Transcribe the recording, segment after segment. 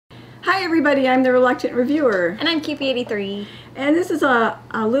Hi everybody, I'm the Reluctant Reviewer. And I'm Cupie83. And this is a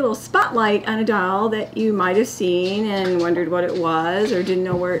little spotlight on a doll that you might have seen and wondered what it was or didn't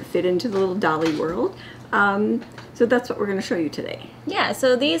know where it fit into the little dolly world. So that's what we're going to show you today. Yeah,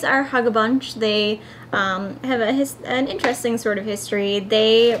 so these are Hugga Bunch. They have an interesting sort of history.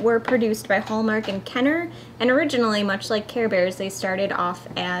 They were produced by Hallmark and Kenner, and originally, much like Care Bears, they started off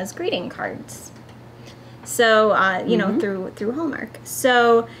as greeting cards. So, you know, through Hallmark.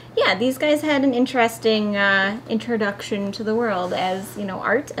 So, yeah, these guys had an interesting introduction to the world as, you know,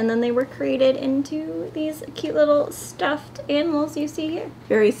 art, and then they were created into these cute little stuffed animals you see here.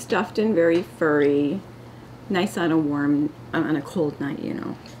 Very stuffed and very furry. Nice on a cold night, you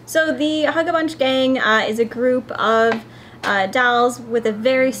know. So the Hugga Bunch gang is a group of dolls with a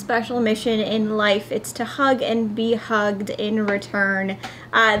very special mission in life. It's to hug and be hugged in return.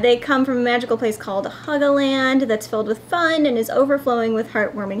 They come from a magical place called Huggaland that's filled with fun and is overflowing with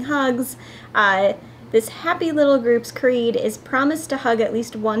heartwarming hugs. This happy little group's creed is promise to hug at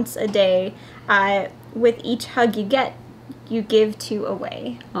least once a day. With each hug you get, you give two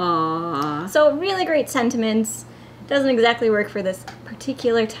away. Aww. So really great sentiments. Doesn't exactly work for this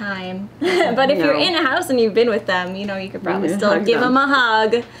particular time, but if you're in a house and you've been with them, you know, you could probably still give them a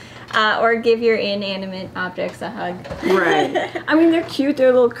hug, or give your inanimate objects a hug. Right. I mean, they're cute.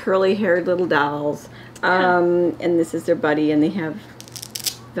 They're little curly-haired little dolls, and this is their buddy, and they have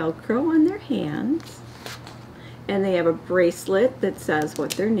Velcro on their hands, and they have a bracelet that says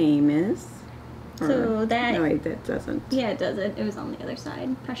what their name is. So that... No, wait, that doesn't. Yeah, it doesn't. It was on the other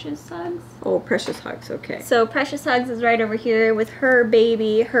side. Precious Hugs. Oh, Precious Hugs, okay. So Precious Hugs is right over here with her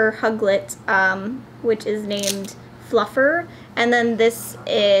baby, her Huglet, which is named Fluffer. And then this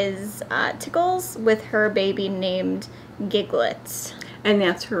is Tickles with her baby named Giglet. And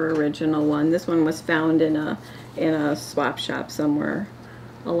that's her original one. This one was found in a swap shop somewhere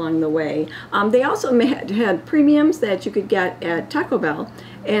along the way. They also had premiums that you could get at Taco Bell,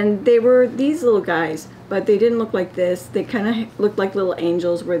 and they were these little guys, but they didn't look like this. They kind of looked like little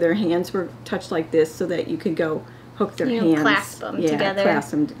angels where their hands were touched like this so that you could go hook their hands. Clasp them together.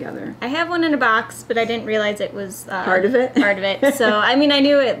 Clasp them together. I have one in a box, but I didn't realize it was part of it. Part of it. So I mean, I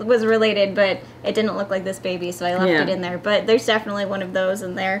knew it was related, but it didn't look like this baby, so I left it in there. But there's definitely one of those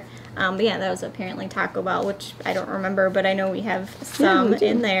in there. But yeah, that was apparently Taco Bell, which I don't remember, but I know we have some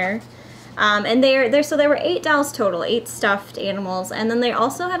in there. And so there were 8 dolls total, 8 stuffed animals, and then they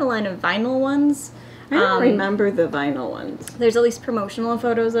also had a line of vinyl ones. I don't remember the vinyl ones. There's at least promotional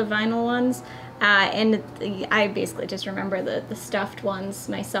photos of vinyl ones, and I basically just remember the stuffed ones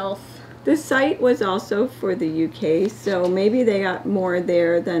myself. The site was also for the UK, so maybe they got more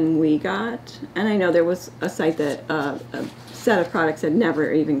there than we got. And I know there was a site that a set of products that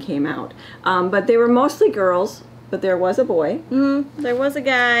never even came out. But they were mostly girls, but there was a boy. There was a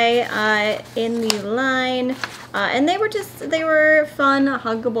guy in the line, and they were fun,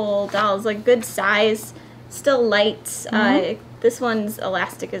 huggable dolls, like good size, still light. This one's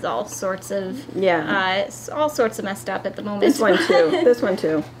elastic is all sorts of all sorts of messed up at the moment. This one too. This one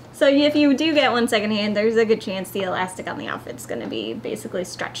too. So if you do get one secondhand, there's a good chance the elastic on the outfit's going to be basically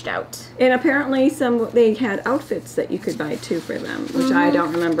stretched out. And apparently they had outfits that you could buy too for them, which I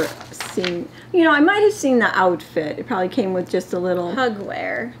don't remember seeing. You know, I might have seen the outfit. It probably came with just a little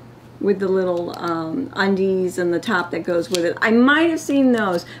Hugwear. With the little undies and the top that goes with it. I might have seen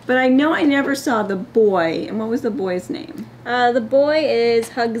those, but I know I never saw the boy. And what was the boy's name? The boy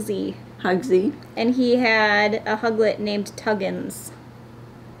is Hugsy. Hugsy. And he had a Huglet named Tuggins.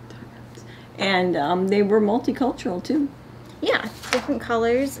 And they were multicultural too. Yeah, different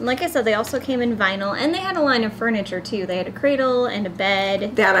colors. And like I said, they also came in vinyl, and they had a line of furniture too. They had a cradle and a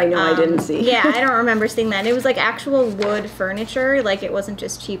bed. That I know I didn't see. Yeah, I don't remember seeing that. It was like actual wood furniture. Like it wasn't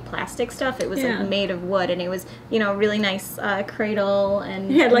just cheap plastic stuff. It was like made of wood, and it was, you know, really nice cradle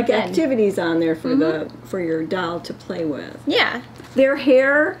and. It had like bed. activities on there for for your doll to play with. Yeah. Their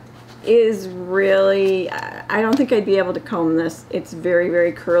hair is really, I don't think I'd be able to comb this. It's very,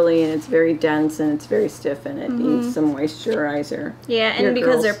 very curly, and it's very dense, and it's very stiff, and it needs some moisturizer. Yeah, and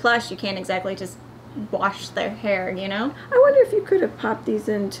because they're plush, you can't exactly just wash their hair, you know? I wonder if you could have popped these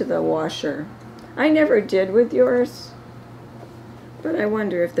into the washer. I never did with yours, but I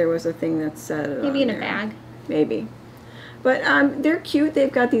wonder if there was a thing that said it Maybe on in a there. bag. Maybe. But they're cute.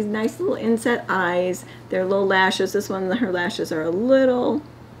 They've got these nice little inset eyes. Their little lashes. This one, her lashes are a little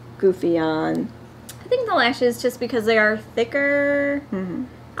goofy on. I think the lashes, just because they are thicker, you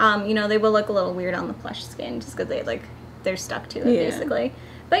know, they will look a little weird on the plush skin just because they're stuck to it, basically.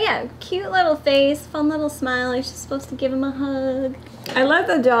 But yeah, cute little face, fun little smile. You're just supposed to give him a hug. I love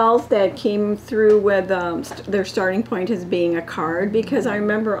the dolls that came through with their starting point as being a card, because I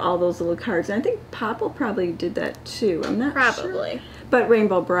remember all those little cards. And I think Popple probably did that too. I'm not sure. Probably. But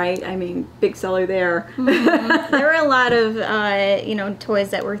Rainbow Bright, I mean, big seller there. There were a lot of, you know,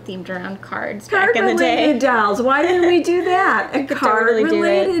 toys that were themed around cards back in the day. Card-related dolls. Why didn't we do that? A totally do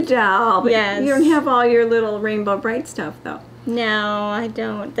card-related doll. But Yes. you don't have all your little Rainbow Bright stuff, though. No, I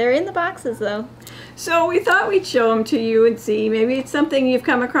don't. They're in the boxes, though. So we thought we'd show them to you and see. Maybe it's something you've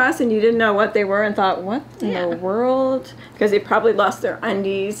come across and you didn't know what they were and thought, what in the world? Because they probably lost their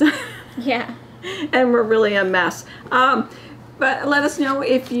undies. Yeah. And we're really a mess. But let us know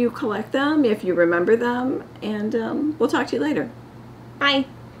if you collect them, if you remember them, and we'll talk to you later. Bye.